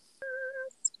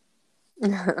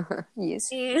 Yes.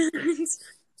 And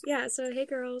yeah, so hey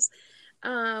girls.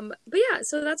 But yeah,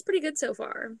 so that's pretty good so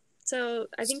far. So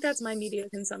I think that's my media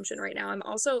consumption right now.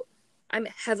 I'm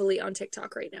heavily on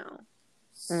TikTok right now.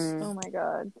 Oh my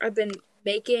god. I've been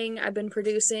making, I've been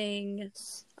producing,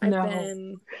 I've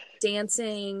been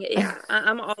dancing. Yeah,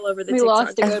 I'm all over the TikTok. We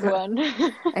lost a good one.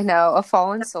 I know, a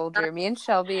fallen soldier. Me and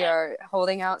Shelby are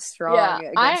holding out strong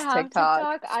against I have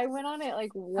TikTok. I went on it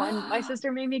like one. My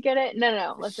sister made me get it.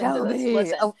 No. Listen Shelby. to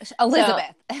this. Listen.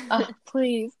 Elizabeth.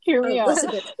 Please hear me out.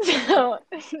 Elizabeth. So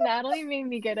Natalie made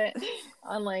me get it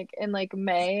on in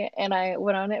May, and I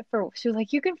went on it for. She was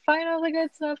like, "You can find all the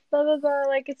good stuff, blah blah blah.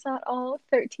 Like it's not all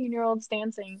 13-year-olds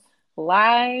dancing."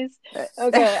 Lies.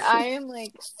 Okay, I am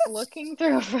like looking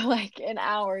through for like an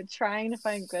hour trying to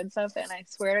find good stuff, and I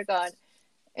swear to God,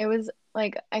 it was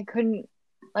like I couldn't.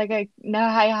 Like I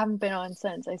haven't been on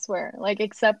since, I swear. Like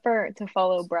except for to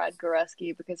follow Brad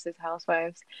Goreski because his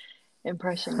Housewives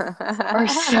impressions are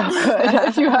so good.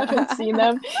 If you haven't seen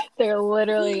them, they're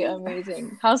literally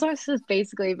amazing. Housewives has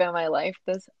basically been my life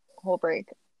this whole break.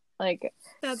 Like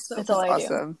that's all I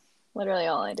awesome. do. Literally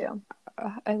all I do.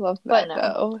 I love that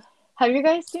though. Have you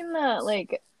guys seen the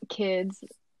like kids.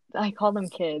 I call them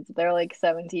kids. They're like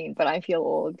 17, but I feel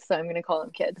old, so I'm gonna call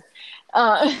them kids.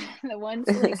 The ones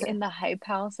like in the hype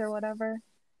house or whatever.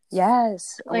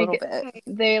 Yes, a little Like bit.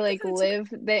 they like live.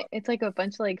 It's like a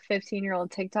bunch of like 15-year-old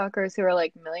TikTokers who are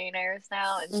like millionaires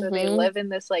now, and so they live in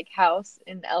this like house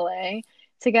in LA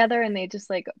together, and they just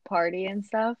like party and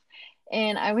stuff.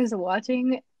 And I was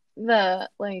watching the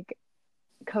like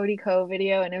Cody Co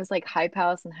video, and it was like Hype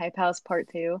House and Hype House Part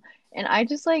 2, and I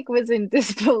just like was in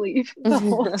disbelief the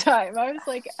whole time. I was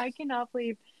like, I cannot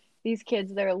believe these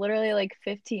kids, they're literally like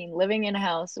 15 living in a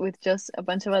house with just a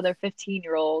bunch of other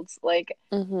 15-year-olds. Like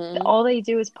all they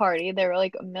do is party. They're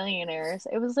like millionaires.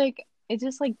 It was like, it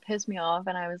just like pissed me off,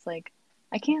 and I was like,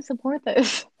 I can't support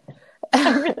this.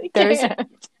 I really can't.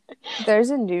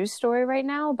 There's a news story right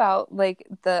now about like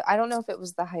I don't know if it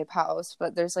was the Hype House,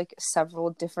 but there's like several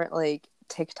different like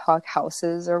TikTok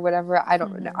houses or whatever. I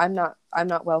don't know. I'm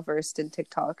not well versed in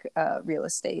TikTok real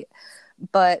estate.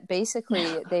 But basically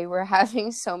they were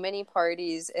having so many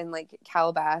parties in like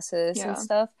Calabasas and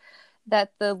stuff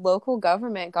that the local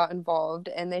government got involved,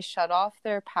 and they shut off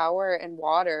their power and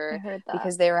water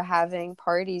because they were having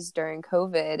parties during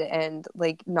COVID and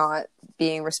like not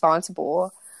being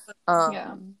responsible.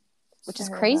 Which is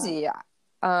crazy.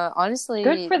 Honestly,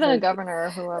 good for the governor or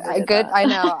whoever did good that. I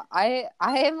know. I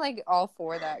am like all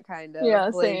for that kind of. Yeah,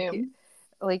 like, same.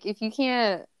 Like if you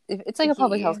can't, if it's like a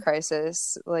public health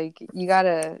crisis, like you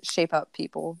gotta shape up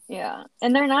people. Yeah,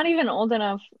 and they're not even old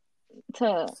enough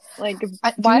to like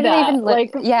why do they even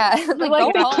like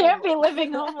like they can't be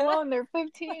living home alone. They're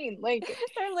 15. Like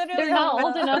they're not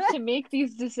old enough to make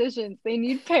these decisions. They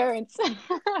need parents.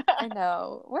 I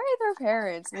know. Where are their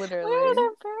parents? Literally, where are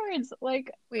their parents?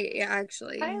 Like, wait, yeah,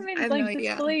 actually, I'm in I have like no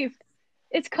disbelief.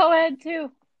 It's co-ed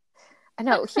too. I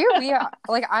know. Here we are.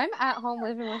 Like, I'm at home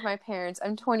living with my parents.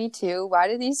 I'm 22. Why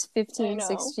do these 15,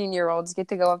 16-year-olds get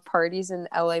to go have parties in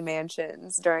LA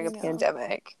mansions during a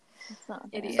pandemic? It's not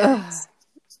idiots.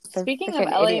 Speaking of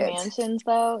LA mansions,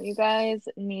 though, you guys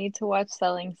need to watch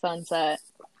Selling Sunset.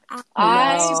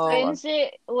 I binged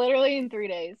it literally in 3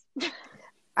 days.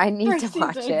 I need to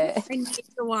watch it. I need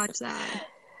to watch that.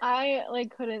 I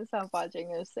like couldn't stop watching.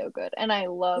 It was so good, and I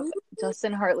love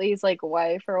Justin Hartley's like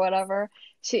wife or whatever.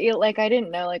 She like I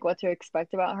didn't know like what to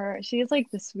expect about her. She's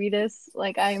like the sweetest.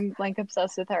 Like I'm like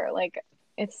obsessed with her. Like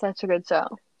it's such a good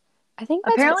show. I think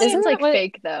apparently it's like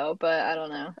fake though, but I don't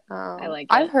know. I like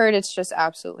it. I've heard it's just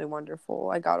absolutely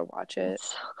wonderful. I gotta watch it. It's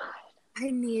so good.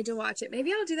 I need to watch it.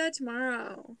 Maybe I'll do that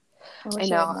tomorrow. I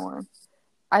know. More.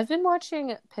 I've been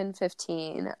watching Pin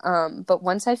 15, but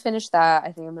once I finish that,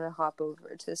 I think I'm gonna hop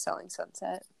over to Selling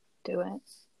Sunset. Do it.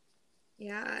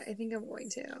 Yeah, I think I'm going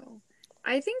to.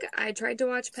 I think I tried to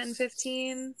watch Pen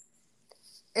 15.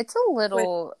 It's a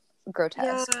little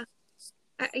grotesque.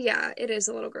 Yeah, it is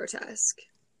a little grotesque.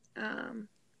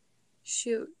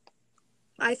 Shoot.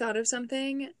 I thought of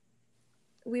something.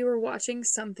 We were watching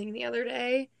something the other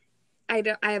day. I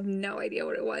have no idea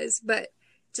what it was, but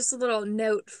just a little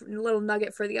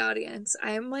nugget for the audience.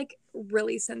 I am like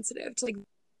really sensitive to like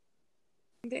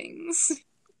things.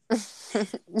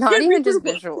 Not even just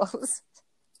visuals.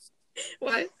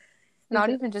 What? Not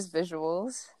even just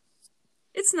visuals.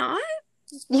 It's not?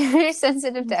 You're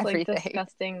sensitive to everything. Like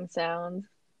disgusting sounds.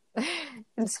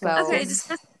 And smells. Okay,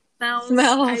 disgusting smells.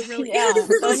 I really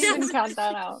don't even count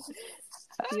that out.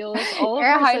 You're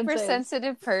a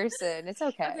hypersensitive person. It's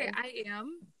okay. Okay, I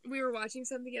am. We were watching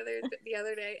something the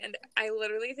other day, and I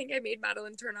literally think I made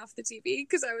Madeline turn off the TV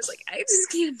because I was like, I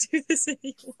just can't do this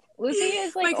anymore. Lucy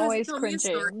is like always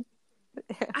cringing.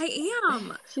 I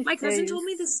am. My cousin told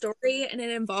me the story, and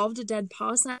it involved a dead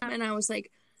possum, and I was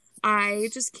like, I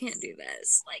just can't do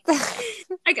this. Like,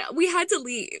 we had to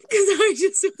leave because I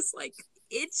just was like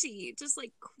itchy, just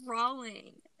like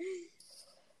crawling.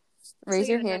 Raise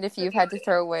your hand if you've had to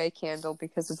throw away a candle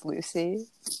because of Lucy.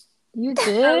 You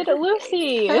did?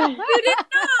 Lucy! You did not!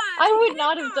 I would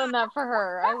not have done that for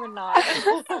her. I would not. I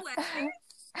don't think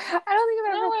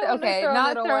I've ever...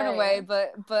 not thrown away,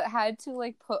 but had to,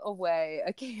 like, put away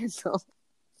a candle.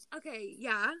 Okay,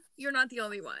 yeah. You're not the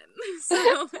only one.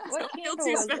 So, what feel candle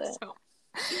too was special.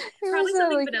 Probably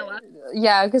something vanilla.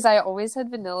 Yeah, because I always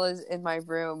had vanillas in my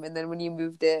room, and then when you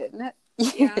moved in...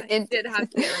 Yeah, it did have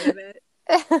to get rid of it.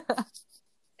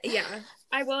 Yeah,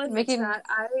 I will admit that.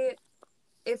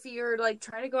 If you're like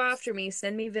trying to go after me,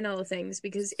 send me vanilla things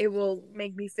because it will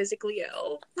make me physically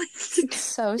ill. It's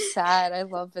so sad. I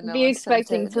love vanilla. Be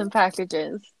expecting some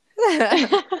packages.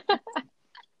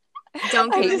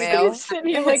 Don't hate mail. Send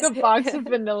me like a box of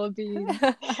vanilla beans.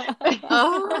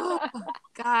 Oh,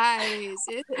 guys,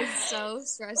 it is so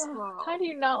stressful. How do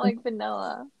you not like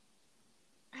vanilla?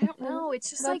 I don't know. It's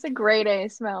just That's like a grade A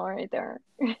smell right there.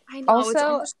 I know Also, it's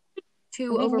almost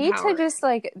too we need to overpowering.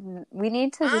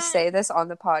 just say this on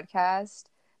the podcast.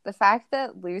 The fact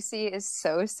that Lucy is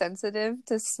so sensitive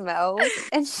to smells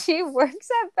and she works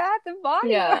at Bath and Body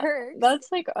Yeah, Works.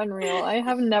 that's like unreal. I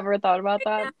have never thought about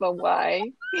that, but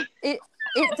why? It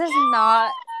does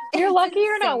not. You're lucky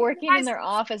you're insane. not working in their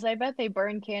office. I bet they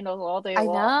burn candles all day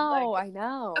long. I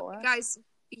know. Okay, guys,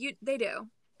 they do.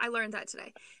 I learned that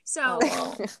today. So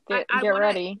Oh, well. I Get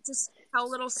ready. Just tell a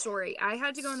little story. I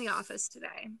had to go in the office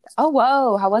today. Oh,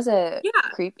 whoa. How was it? Yeah.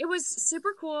 Creep. It was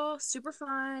super cool, super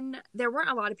fun. There weren't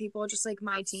a lot of people, just like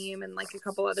my team and like a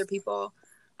couple other people.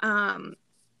 And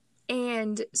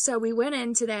so we went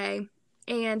in today,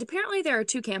 and apparently there are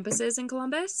 2 campuses in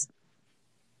Columbus.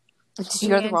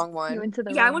 You're the wrong one. You went to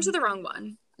the I went to the wrong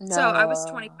one. No. So I was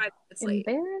 25 minutes late.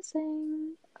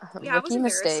 Embarrassing. Yeah, I was Rookie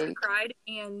embarrassed. mistake. I cried,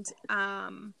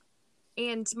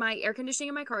 and my air conditioning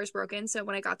in my car is broken. So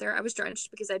when I got there, I was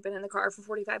drenched because I'd been in the car for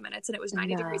 45 minutes, and it was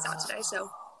 90 degrees out today. So,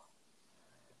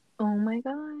 oh my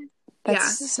god,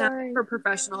 that's so sorry for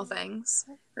professional things,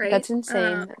 right? That's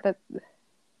insane.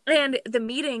 And the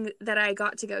meeting that I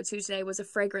got to go to today was a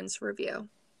fragrance review.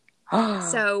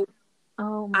 So,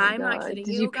 oh my I'm god. not kidding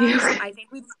Did you puke? guys. I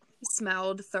think we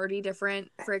smelled 30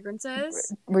 different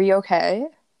fragrances. Were you okay?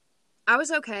 I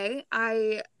was okay.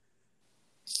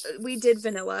 We did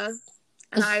vanilla,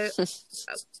 and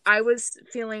I was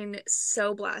feeling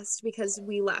so blessed because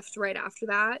we left right after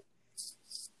that,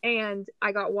 and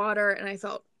I got water and I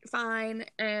felt fine.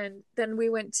 And then we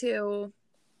went to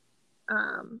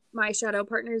my shadow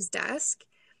partner's desk,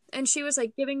 and she was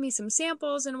like giving me some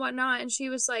samples and whatnot, and she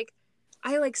was like,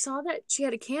 I like saw that she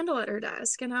had a candle at her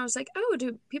desk, and I was like, oh,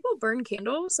 do people burn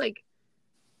candles like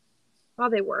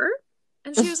while they work?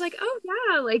 And she was like, oh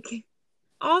yeah, like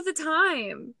all the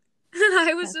time. And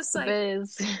I was just like,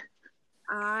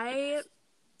 I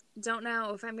don't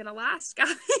know if I'm gonna last,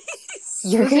 guys.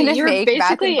 You're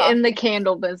basically in the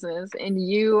candle business, and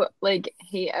you like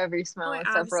hate every smell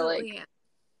except for like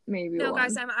maybe no, one.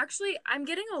 guys, I'm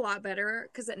getting a lot better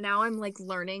because now I'm like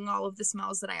learning all of the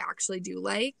smells that I actually do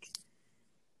like,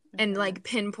 and like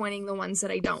pinpointing the ones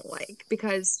that I don't like,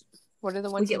 because what are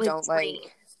the ones you don't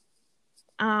like?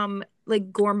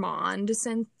 Like gourmand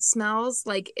scent smells,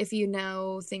 like if you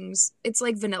know things, it's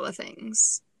like vanilla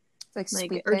things, like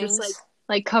sweet or things? just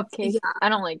like cupcakes. Yeah. I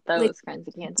don't like those like kinds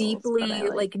of candles. Deeply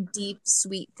like deep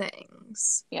sweet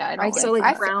things. Yeah, I don't so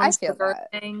like brown sugar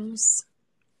things.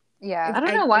 Yeah, I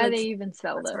don't know why they even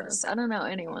sell those. I don't know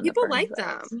anyone. People like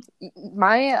them.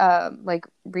 My like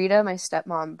Rita, my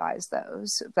stepmom, buys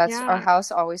those. That's our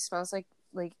house always smells like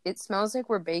it smells like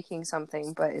we're baking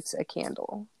something, but it's a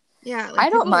candle. Yeah, I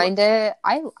don't mind it.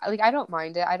 I don't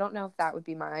mind it. I don't know if that would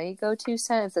be my go-to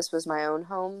scent if this was my own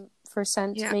home for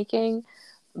scent making,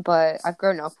 but I've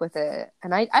grown up with it,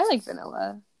 and I like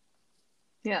vanilla.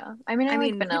 Yeah, I mean, I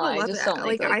like vanilla. I just don't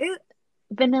like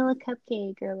vanilla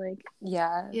cupcake or like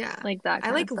like that.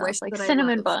 Kind of stuff. Like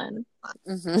cinnamon bun.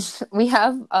 Mm-hmm. We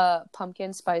have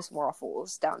pumpkin spice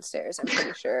waffles downstairs. I'm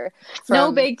pretty sure.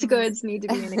 No baked goods need to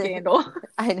be in a candle.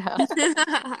 I know.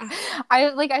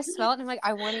 I smell it and I'm like,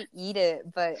 I want to eat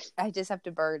it, but I just have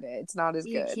to burn it. It's not as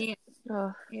good. Can't.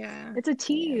 Oh, yeah, it's a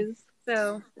tease. Yeah.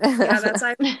 So yeah, that's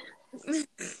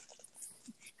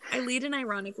I lead an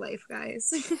ironic life,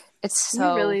 guys. It's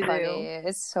so really funny. Do.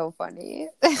 It's so funny.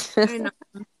 I know.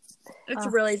 It's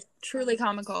really, truly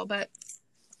comical, but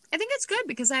I think it's good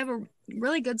because I have a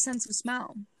really good sense of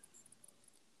smell.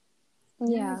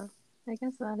 Yeah. I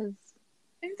guess that is...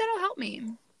 I think that'll help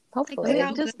me. Hopefully.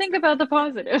 Just think about the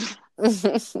positive.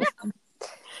 Yeah.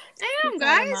 Damn,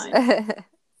 guys.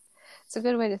 It's a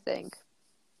good way to think.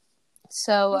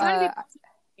 So,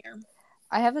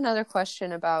 I have another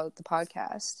question about the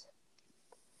podcast.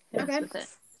 Okay.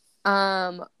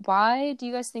 Why do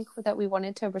you guys think that we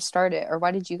wanted to restart it, or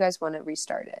why did you guys want to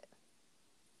restart it?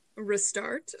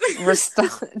 Restart?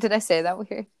 Did I say that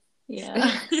weird?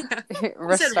 Yeah.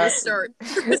 Restart.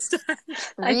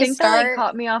 I think that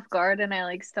caught me off guard, and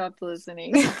I stopped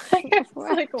listening. I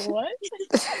was like, what?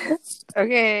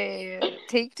 Okay,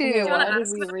 take 2. Okay, why did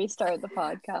we restart the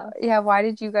podcast? Yeah, why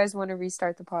did you guys want to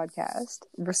restart the podcast?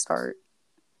 Restart.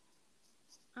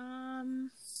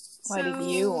 Why did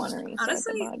you want to restart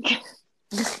the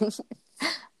podcast?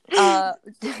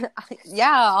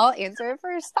 Yeah, I'll answer it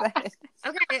first then.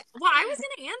 Okay, well, I was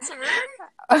gonna answer.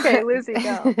 Okay, Lucy,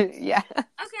 go. Yeah.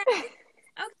 Okay,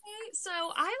 so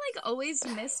I always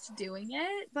missed doing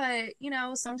it, but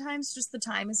sometimes just the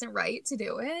time isn't right to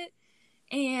do it,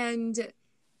 and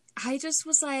I just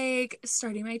was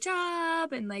starting my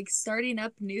job and starting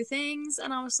up new things,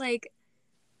 and I was like,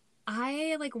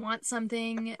 I like want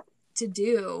something to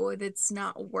do that's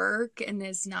not work and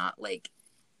is not like,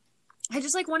 I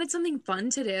just like wanted something fun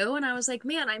to do. And I was like,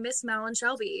 man, I miss Mel and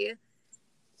Shelby.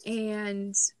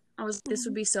 And I was, this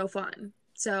would be so fun.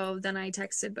 So then I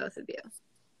texted both of you.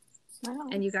 Wow.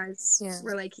 And you guys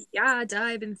were like, yeah, duh,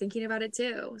 I've been thinking about it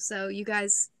too. So you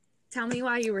guys tell me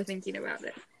why you were thinking about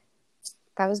it.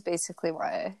 That was basically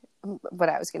what I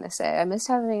was going to say. I missed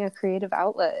having a creative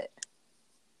outlet.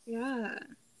 Yeah.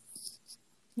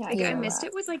 Yeah, like I missed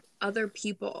it with like other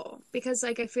people because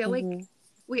like I feel like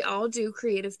we all do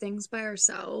creative things by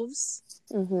ourselves.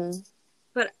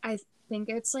 But I think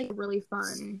it's like really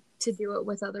fun to do it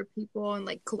with other people and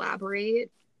like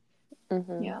collaborate.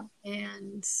 Yeah.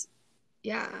 And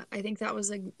yeah, I think that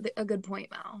was a good point,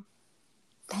 Mel.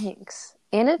 Thanks.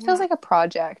 And it feels like a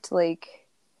project. Like,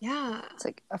 yeah, it's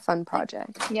like a fun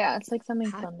project. Yeah, it's like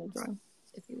something fun to do,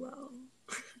 if you will.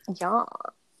 Yeah.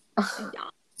 Yeah.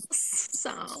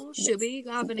 So, Shubi,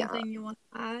 you have anything you want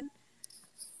to add?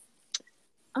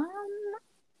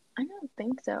 I don't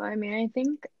think so. I mean, I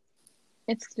think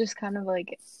it's just kind of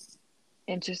like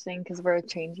interesting because we're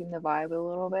changing the vibe a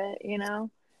little bit, you know?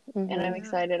 And I'm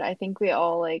excited. I think we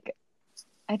all like,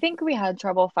 I think we had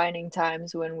trouble finding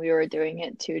times when we were doing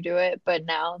it to do it, but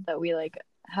now that we like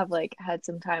have like had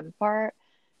some time apart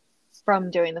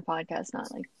from doing the podcast,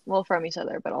 not like, well, from each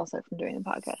other, but also from doing the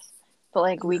podcast, but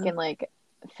like we can like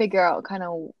figure out kind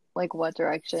of like what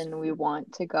direction we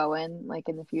want to go in like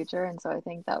in the future. And so I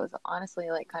think that was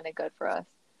honestly like kind of good for us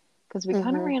because we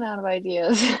kind of ran out of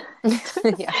ideas.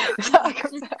 Yeah. Like,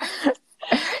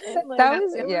 that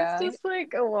was it was just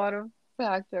like a lot of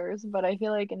factors, but I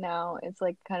feel like now it's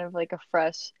like kind of like a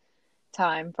fresh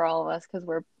time for all of us because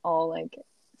we're all like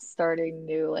starting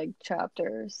new like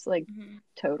chapters, like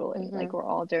totally like we're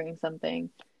all doing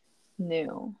something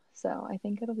new, so I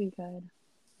think it'll be good.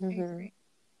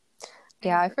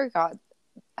 Yeah, I forgot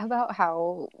about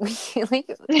how we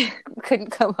like couldn't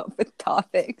come up with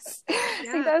topics.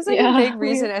 Like that was like a big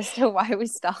reason as to why we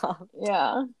stopped.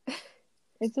 Yeah,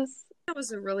 it just that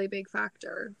was a really big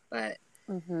factor. But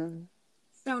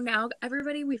so now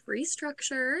everybody, we've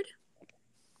restructured,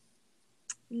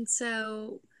 and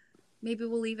so maybe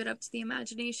we'll leave it up to the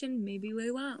imagination, maybe we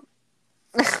won't.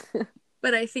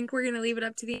 But I think we're gonna leave it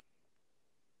up to the,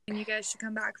 and you guys should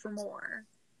come back for more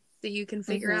so you can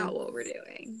figure out what we're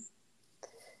doing.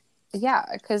 Yeah,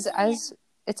 because as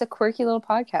it's a quirky little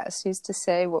podcast, who's to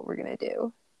say what we're gonna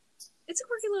do? It's a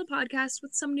quirky little podcast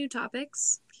with some new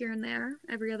topics here and there,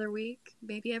 every other week,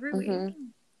 maybe every week,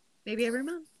 maybe every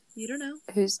month. You don't know.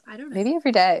 I don't know. Maybe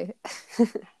every day.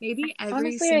 Maybe every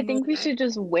honestly, I think we should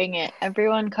just wing it.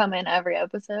 Everyone come in every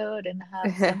episode and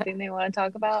have something they want to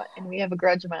talk about, and we have a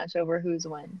grudge match over who's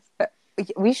wins.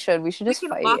 We should just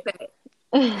fight.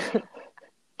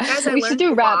 Guys, we should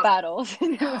do rap battles.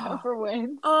 Whoever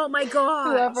wins. Oh my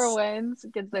gosh. Whoever wins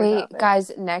gets their topic.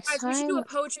 Guys, next time we should do a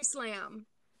poetry slam.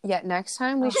 Yeah, next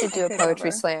time we should do a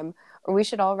poetry slam. Or we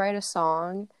should all write a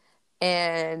song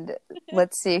and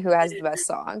let's see who has the best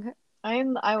song. I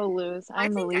will lose.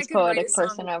 I'm the least poetic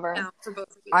person ever.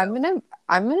 I'm gonna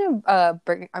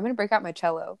break out my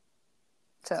cello.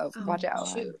 So watch out.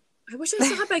 Shoot. I wish I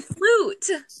still had my flute.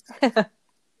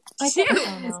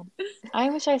 I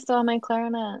wish I still had my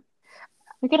clarinet.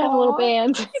 We could have a little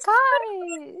band. Guys.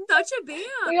 Such a band.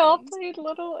 We all played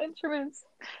little instruments.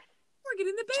 We're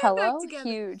getting the band cello, back together.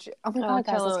 Huge. Oh my god,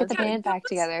 guys, let's get the band back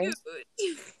together.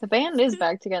 The band is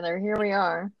back together. Here we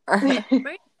are. Back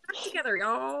together,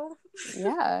 y'all.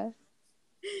 Yeah.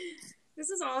 This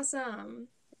is awesome.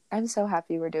 I'm so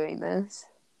happy we're doing this.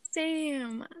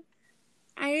 Same.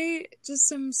 I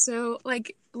just am so,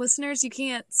 like, listeners, you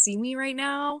can't see me right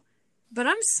now, but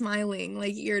I'm smiling,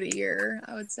 like, ear to ear,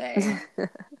 I would say.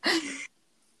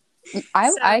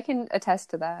 I can attest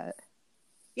to that.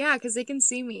 Yeah, because they can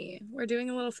see me. We're doing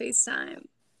a little FaceTime.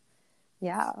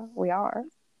 Yeah, we are.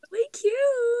 Really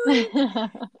cute.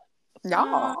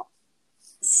 Yeah.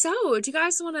 So, do you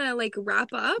guys want to, like, wrap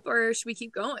up, or should we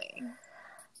keep going?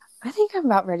 I think I'm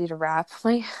about ready to wrap.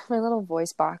 My little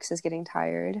voice box is getting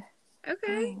tired.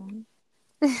 Okay.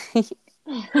 Do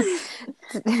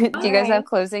you guys have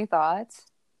closing thoughts?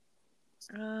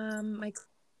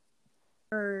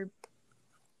 Or,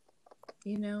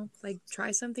 you know, like, try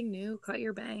something new, cut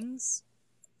your bangs.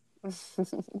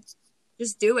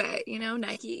 Just do it, you know,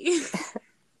 Nike.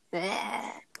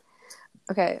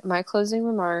 Okay, my closing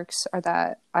remarks are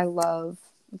that I love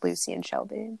Lucy and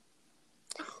Shelby.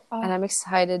 And I'm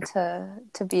excited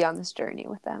to be on this journey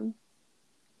with them.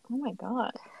 Oh my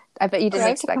god. I bet you didn't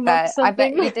expect that. I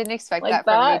bet you didn't expect like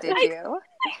that from me, did you?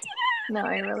 No,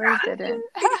 I really didn't.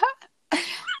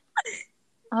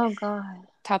 Oh god.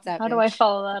 Top that. How bitch. do I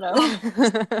follow that up?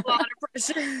 A lot of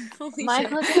pressure. Holy My shit.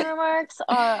 closing remarks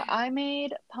are: I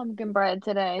made pumpkin bread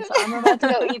today, so I'm about to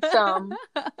go eat some.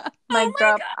 Mic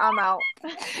drop. God. I'm out.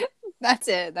 That's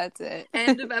it.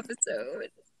 End of episode.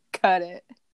 Cut it.